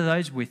 as are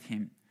those with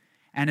him.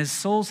 And as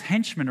Saul's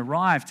henchmen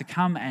arrive to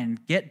come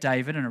and get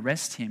David and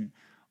arrest him,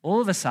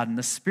 all of a sudden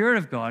the Spirit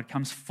of God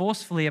comes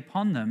forcefully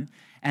upon them,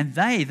 and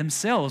they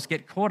themselves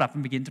get caught up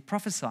and begin to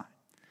prophesy.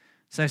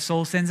 So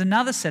Saul sends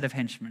another set of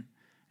henchmen,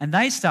 and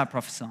they start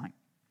prophesying.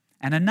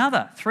 And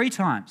another 3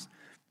 times.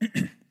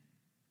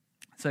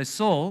 So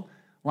Saul,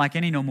 like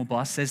any normal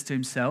boss, says to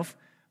himself,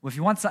 well, if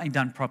you want something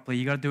done properly,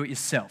 you've got to do it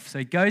yourself. So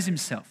he goes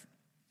himself.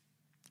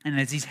 And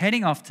as he's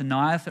heading off to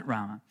Naioth at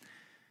Ramah,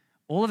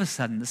 all of a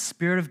sudden the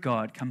Spirit of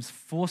God comes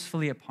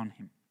forcefully upon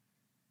him.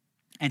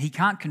 And he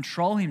can't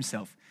control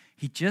himself.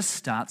 He just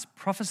starts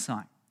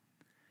prophesying.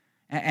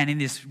 And in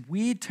this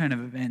weird turn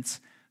of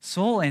events,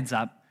 Saul ends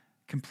up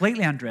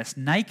completely undressed,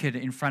 naked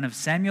in front of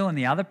Samuel and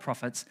the other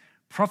prophets,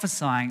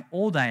 prophesying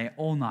all day,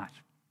 all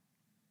night.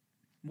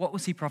 What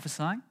was he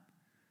prophesying?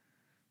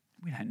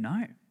 We don't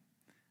know.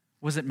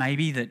 Was it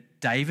maybe that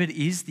David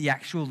is the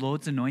actual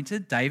Lord's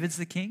anointed? David's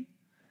the king?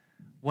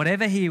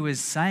 Whatever he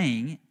was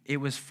saying, it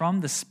was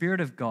from the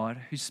Spirit of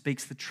God who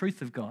speaks the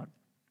truth of God.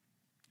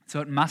 So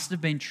it must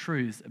have been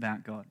truth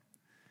about God.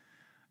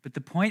 But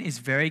the point is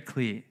very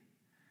clear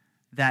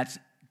that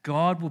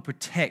God will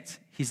protect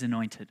his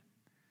anointed,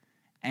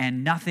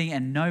 and nothing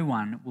and no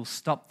one will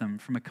stop them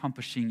from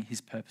accomplishing his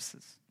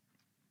purposes.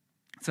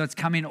 So it's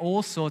come in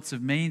all sorts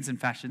of means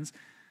and fashions.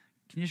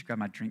 Can you just grab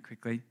my drink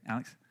quickly,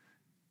 Alex?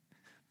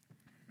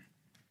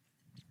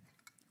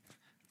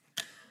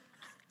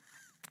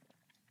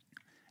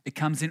 it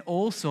comes in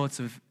all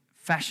sorts of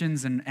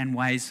fashions and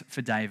ways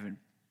for David.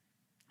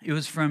 It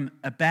was from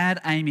a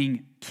bad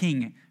aiming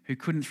king who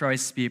couldn't throw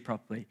his spear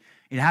properly.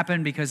 It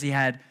happened because he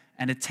had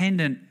an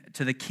attendant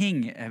to the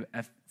king,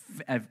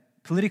 a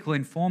political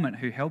informant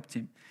who helped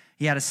him.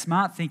 He had a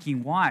smart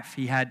thinking wife.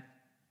 He had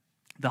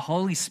the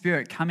Holy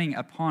Spirit coming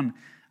upon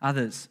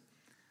others.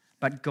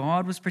 But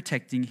God was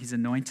protecting his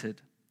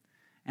anointed.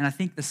 And I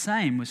think the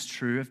same was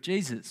true of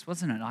Jesus,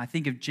 wasn't it? I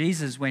think of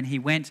Jesus when he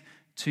went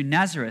to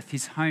Nazareth,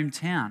 his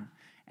hometown,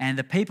 and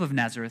the people of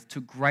Nazareth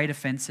took great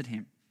offense at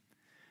him.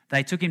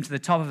 They took him to the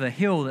top of the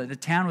hill that the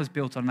town was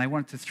built on, and they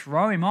wanted to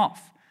throw him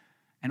off.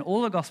 And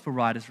all the gospel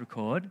writers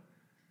record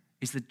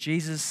is that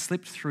Jesus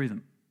slipped through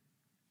them.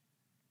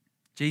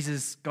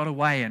 Jesus got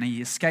away and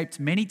he escaped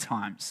many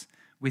times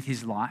with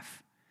his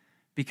life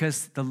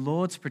because the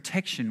Lord's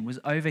protection was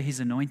over his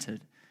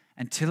anointed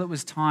until it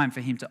was time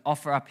for him to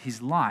offer up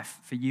his life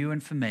for you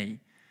and for me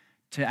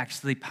to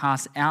actually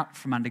pass out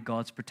from under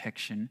God's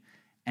protection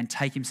and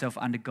take himself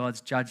under God's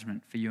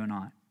judgment for you and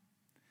I.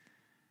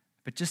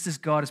 But just as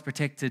God has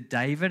protected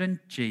David and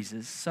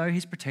Jesus, so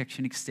his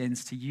protection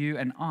extends to you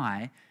and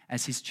I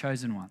as his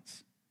chosen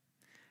ones.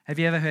 Have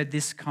you ever heard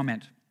this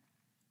comment?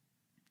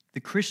 The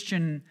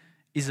Christian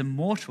is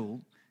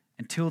immortal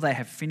until they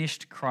have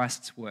finished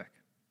Christ's work.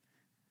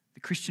 The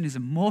Christian is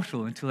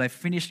immortal until they've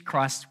finished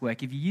Christ's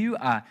work. If you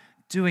are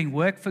doing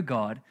work for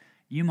God,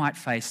 you might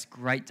face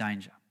great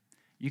danger.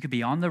 You could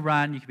be on the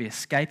run, you could be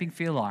escaping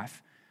for your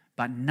life,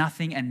 but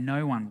nothing and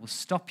no one will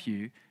stop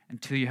you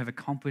until you have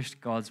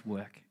accomplished God's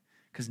work,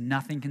 because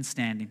nothing can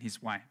stand in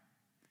his way.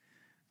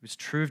 It was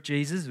true of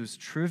Jesus, it was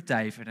true of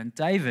David. And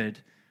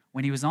David,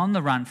 when he was on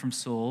the run from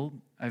Saul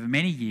over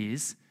many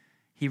years,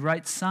 he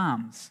wrote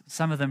psalms,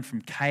 some of them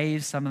from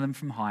caves, some of them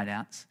from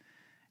hideouts.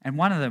 And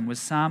one of them was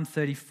Psalm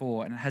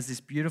 34, and it has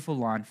this beautiful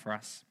line for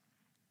us.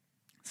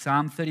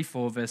 Psalm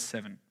 34, verse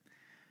 7.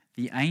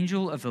 The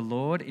angel of the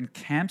Lord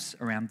encamps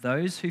around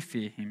those who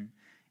fear him,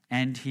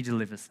 and he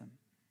delivers them.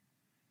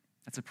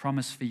 That's a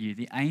promise for you.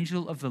 The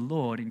angel of the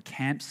Lord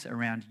encamps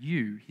around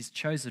you, his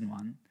chosen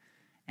one,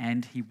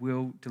 and he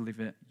will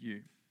deliver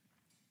you.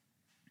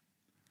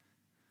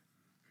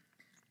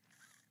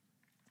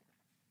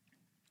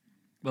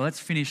 Well,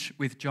 let's finish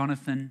with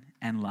Jonathan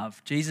and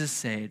love. Jesus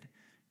said,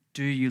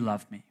 "Do you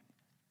love me?"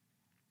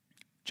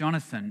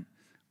 Jonathan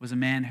was a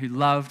man who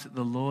loved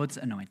the Lord's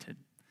anointed.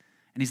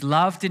 And his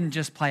love didn't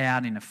just play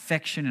out in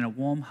affection and a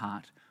warm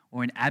heart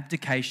or in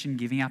abdication,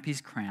 giving up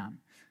his crown.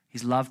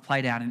 His love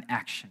played out in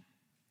action.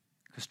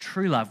 Because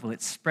true love will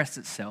express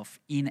itself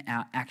in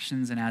our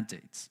actions and our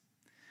deeds.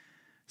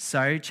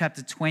 So,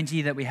 chapter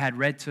 20 that we had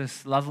read to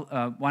us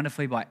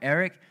wonderfully by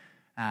Eric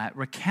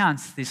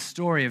recounts this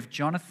story of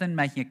Jonathan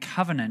making a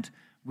covenant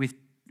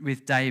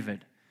with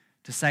David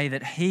to say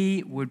that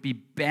he would be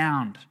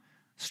bound,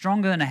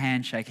 stronger than a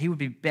handshake, he would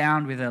be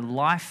bound with a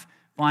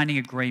life-binding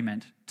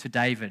agreement to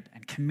David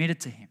and committed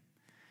to him.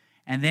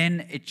 And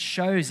then it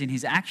shows in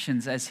his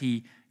actions as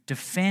he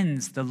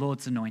defends the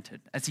Lord's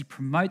anointed, as he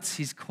promotes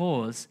his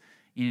cause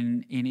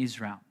in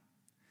Israel.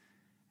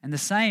 And the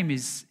same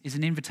is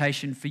an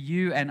invitation for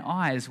you and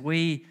I as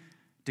we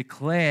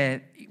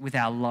declare with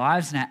our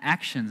lives and our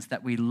actions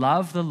that we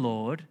love the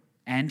Lord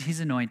and his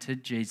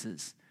anointed,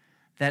 Jesus,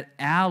 that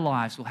our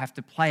lives will have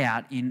to play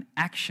out in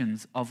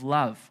actions of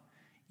love,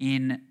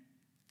 in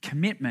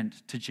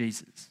commitment to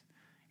Jesus,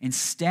 in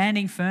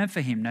standing firm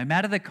for him, no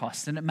matter the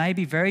cost, and it may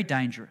be very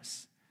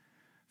dangerous.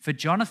 For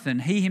Jonathan,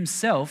 he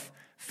himself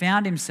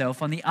found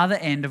himself on the other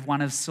end of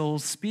one of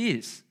Saul's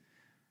spears.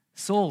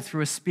 Saul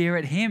threw a spear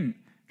at him,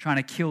 trying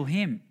to kill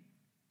him.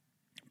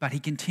 But he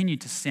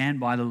continued to stand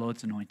by the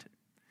Lord's anointed.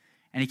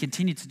 And he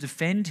continued to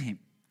defend him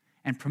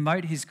and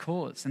promote his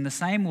cause. And the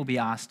same will be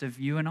asked of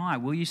you and I.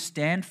 Will you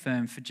stand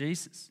firm for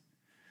Jesus?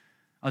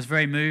 I was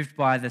very moved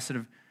by the sort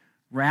of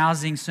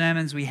rousing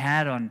sermons we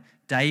had on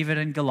David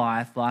and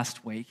Goliath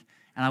last week.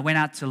 And I went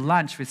out to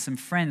lunch with some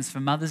friends for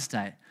Mother's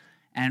Day.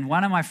 And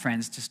one of my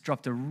friends just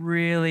dropped a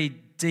really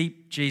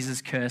deep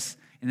Jesus curse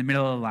in the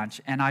middle of the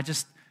lunch. And I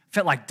just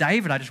felt like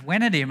David. I just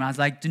went at him and I was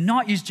like, do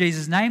not use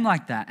Jesus' name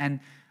like that. And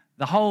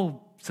the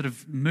whole sort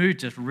of mood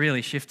just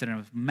really shifted and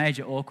it was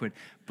major awkward.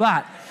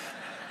 But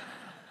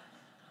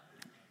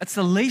it's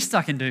the least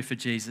I can do for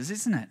Jesus,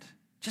 isn't it?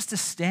 Just to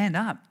stand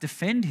up,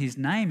 defend his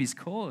name, his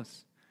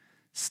cause.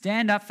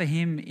 Stand up for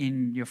him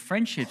in your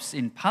friendships,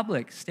 in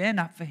public. Stand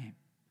up for him.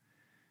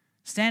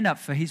 Stand up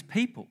for his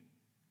people.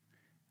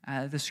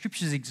 The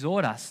scriptures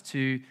exhort us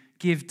to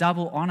give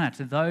double honor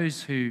to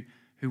those who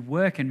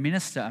work and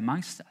minister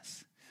amongst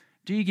us.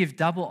 Do you give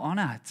double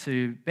honor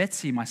to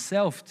Betsy,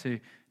 myself, to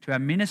our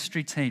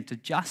ministry team, to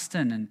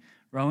Justin and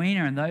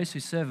Rowena and those who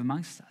serve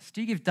amongst us?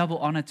 Do you give double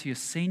honor to your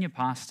senior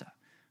pastor,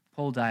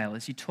 Paul Dale,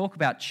 as you talk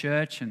about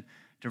church and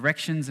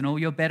directions and all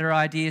your better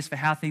ideas for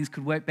how things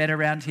could work better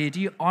around here?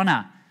 Do you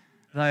honor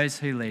those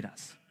who lead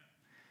us?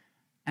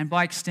 And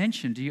by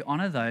extension, do you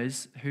honor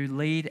those who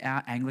lead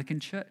our Anglican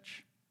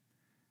church?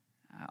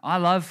 I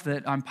love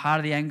that I'm part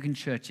of the Anglican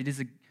church. It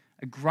is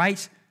a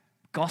great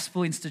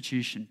gospel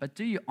institution. But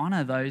do you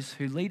honor those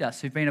who lead us,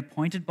 who've been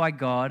appointed by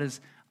God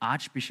as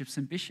archbishops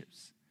and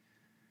bishops.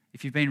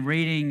 If you've been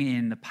reading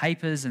in the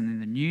papers and in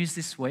the news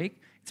this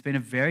week, it's been a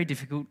very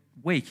difficult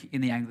week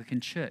in the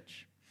Anglican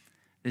Church.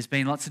 There's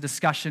been lots of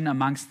discussion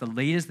amongst the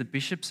leaders, the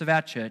bishops of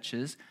our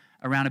churches,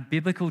 around a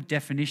biblical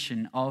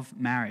definition of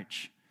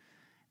marriage.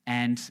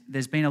 And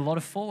there's been a lot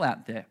of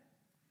fallout there.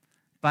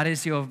 But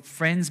as your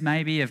friends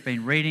maybe have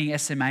been reading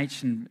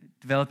SMH and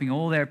developing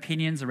all their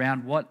opinions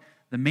around what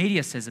the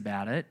media says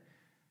about it,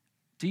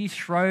 do you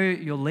throw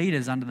your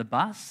leaders under the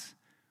bus?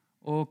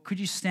 Or could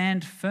you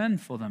stand firm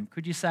for them?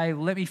 Could you say,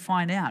 well, let me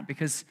find out?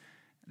 Because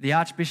the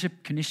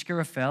Archbishop Kanishka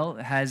Raphael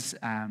has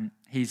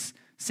he's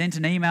sent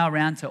an email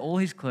around to all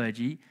his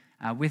clergy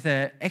with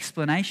an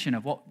explanation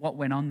of what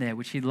went on there,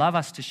 which he'd love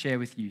us to share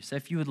with you. So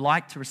if you would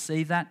like to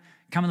receive that,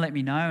 come and let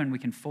me know and we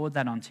can forward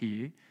that on to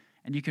you.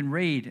 And you can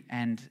read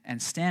and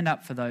stand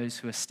up for those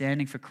who are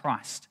standing for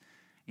Christ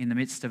in the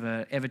midst of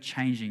an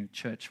ever-changing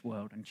church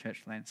world and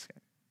church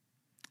landscape.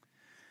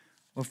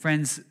 Well,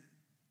 friends,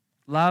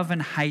 love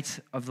and hate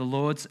of the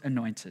Lord's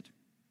anointed,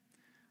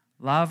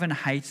 love and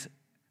hate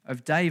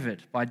of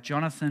David by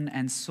Jonathan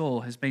and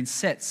Saul has been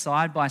set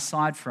side by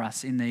side for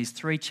us in these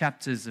 3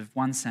 chapters of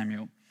 1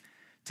 Samuel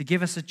to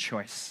give us a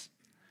choice.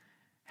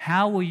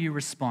 How will you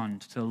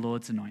respond to the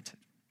Lord's anointed?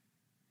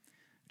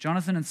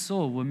 Jonathan and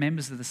Saul were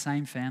members of the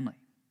same family,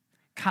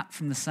 cut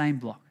from the same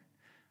block.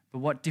 But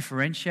what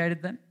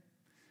differentiated them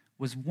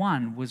was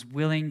one was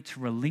willing to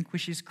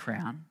relinquish his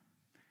crown,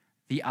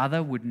 the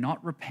other would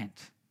not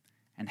repent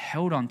and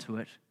held on to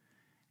it,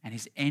 and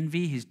his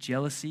envy, his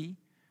jealousy,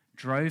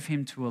 drove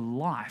him to a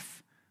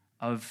life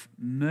of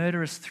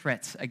murderous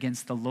threats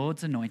against the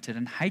Lord's anointed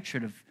and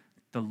hatred of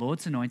the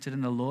Lord's anointed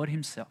and the Lord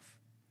himself.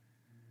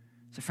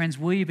 So friends,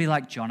 will you be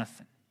like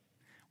Jonathan?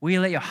 Will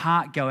you let your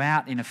heart go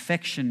out in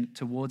affection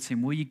towards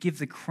him? Will you give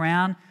the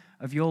crown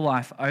of your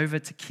life over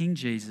to King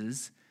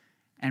Jesus?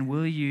 And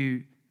will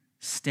you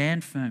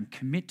stand firm,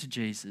 commit to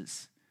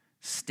Jesus,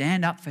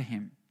 stand up for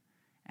him,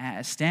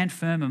 stand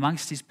firm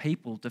amongst his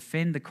people,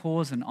 defend the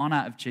cause and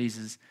honor of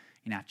Jesus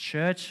in our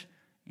church,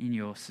 in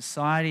your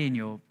society, in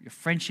your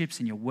friendships,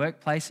 in your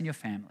workplace, in your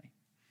family?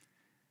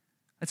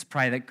 Let's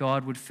pray that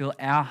God would fill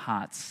our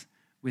hearts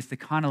with the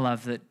kind of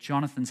love that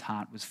Jonathan's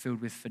heart was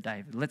filled with for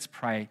David. Let's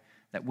pray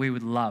that we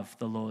would love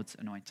the Lord's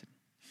anointed.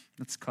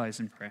 Let's close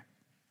in prayer.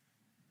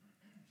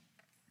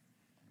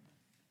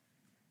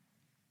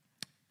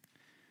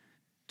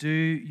 Do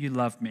you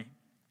love me?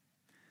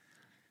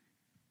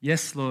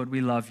 Yes, Lord,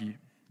 we love you.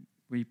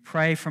 We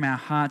pray from our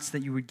hearts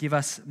that you would give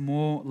us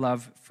more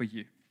love for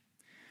you.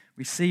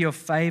 We see your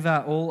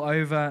favor all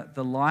over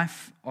the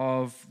life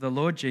of the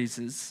Lord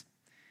Jesus,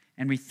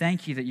 and we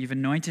thank you that you've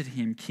anointed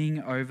him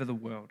king over the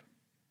world.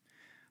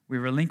 We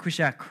relinquish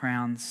our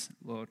crowns,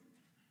 Lord.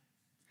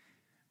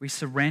 We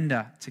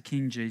surrender to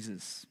King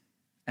Jesus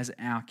as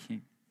our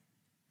King.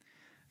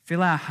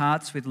 Fill our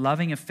hearts with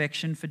loving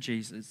affection for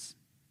Jesus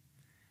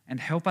and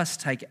help us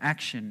take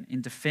action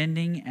in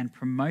defending and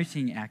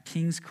promoting our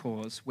King's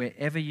cause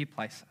wherever you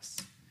place us,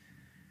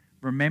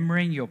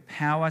 remembering your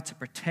power to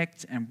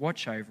protect and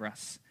watch over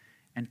us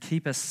and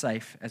keep us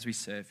safe as we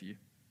serve you.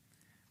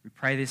 We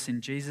pray this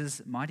in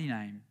Jesus' mighty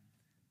name.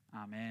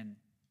 Amen.